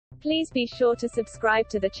Please be sure to subscribe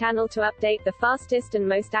to the channel to update the fastest and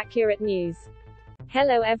most accurate news.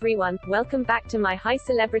 Hello everyone, welcome back to my High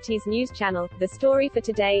Celebrities news channel. The story for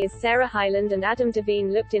today is Sarah Hyland and Adam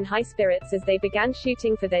DeVine looked in high spirits as they began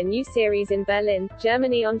shooting for their new series in Berlin,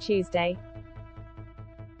 Germany on Tuesday.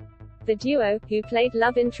 The duo, who played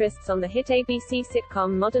love interests on the hit ABC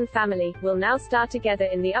sitcom Modern Family, will now star together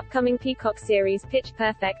in the upcoming Peacock series Pitch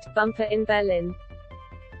Perfect, Bumper in Berlin.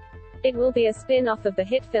 It will be a spin-off of the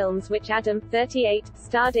hit films which Adam, 38,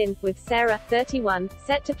 starred in, with Sarah, 31,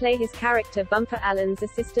 set to play his character Bumper Allen's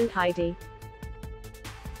assistant Heidi.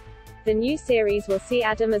 The new series will see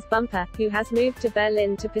Adam as Bumper, who has moved to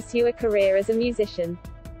Berlin to pursue a career as a musician.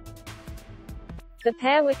 The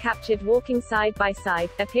pair were captured walking side by side,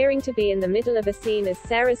 appearing to be in the middle of a scene as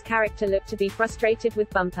Sarah's character looked to be frustrated with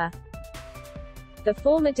Bumper. The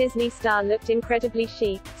former Disney star looked incredibly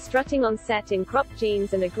chic, strutting on set in cropped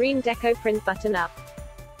jeans and a green deco print button-up.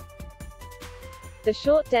 The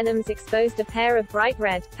short denims exposed a pair of bright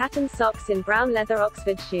red, patterned socks in brown leather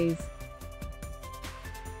Oxford shoes.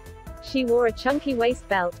 She wore a chunky waist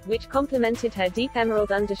belt, which complemented her deep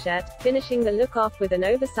emerald undershirt, finishing the look off with an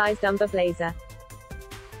oversized umber blazer.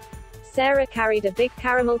 Sarah carried a big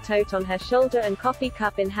caramel tote on her shoulder and coffee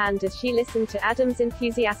cup in hand as she listened to Adam's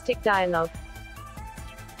enthusiastic dialogue.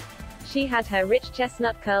 She had her rich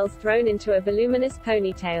chestnut curls thrown into a voluminous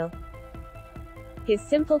ponytail. His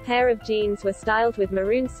simple pair of jeans were styled with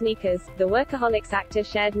maroon sneakers. The Workaholics actor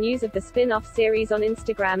shared news of the spin-off series on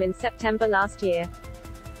Instagram in September last year.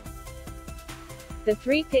 The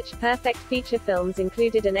three Pitch Perfect feature films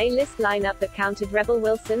included an A-list lineup that counted Rebel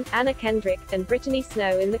Wilson, Anna Kendrick, and Brittany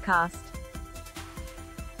Snow in the cast.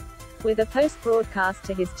 With a post-broadcast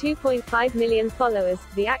to his 2.5 million followers,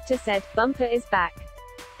 the actor said, "Bumper is back.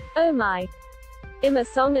 Oh my. I'm a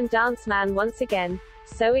song and dance man once again.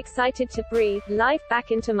 So excited to breathe life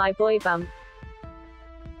back into my boy Bump.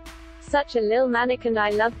 Such a lil manic and I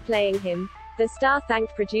love playing him." The star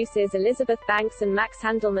thanked producers Elizabeth Banks and Max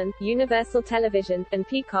Handelman, Universal Television, and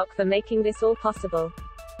Peacock for making this all possible.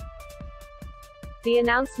 The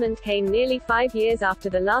announcement came nearly 5 years after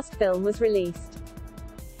the last film was released.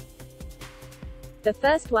 The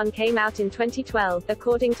first one came out in 2012.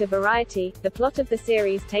 According to Variety, the plot of the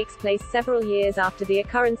series takes place several years after the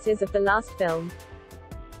occurrences of the last film.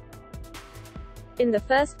 In the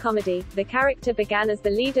first comedy, the character began as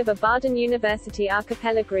the lead of a Barden University a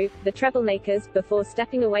cappella group, the Treblemakers, before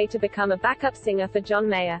stepping away to become a backup singer for John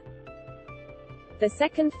Mayer. The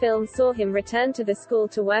second film saw him return to the school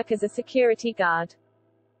to work as a security guard.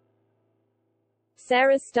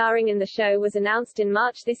 Sarah's starring in the show was announced in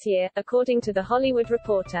March this year, according to The Hollywood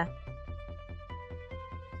Reporter.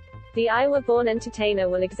 The Iowa-born entertainer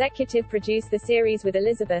will executive produce the series with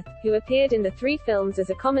Elizabeth, who appeared in the three films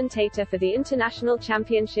as a commentator for the International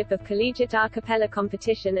Championship of Collegiate A Cappella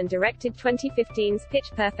Competition and directed 2015's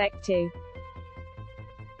Pitch Perfect 2.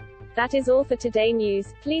 That is all for today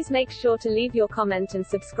news. Please make sure to leave your comment and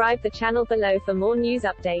subscribe the channel below for more news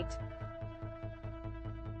update.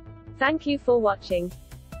 Thank you for watching.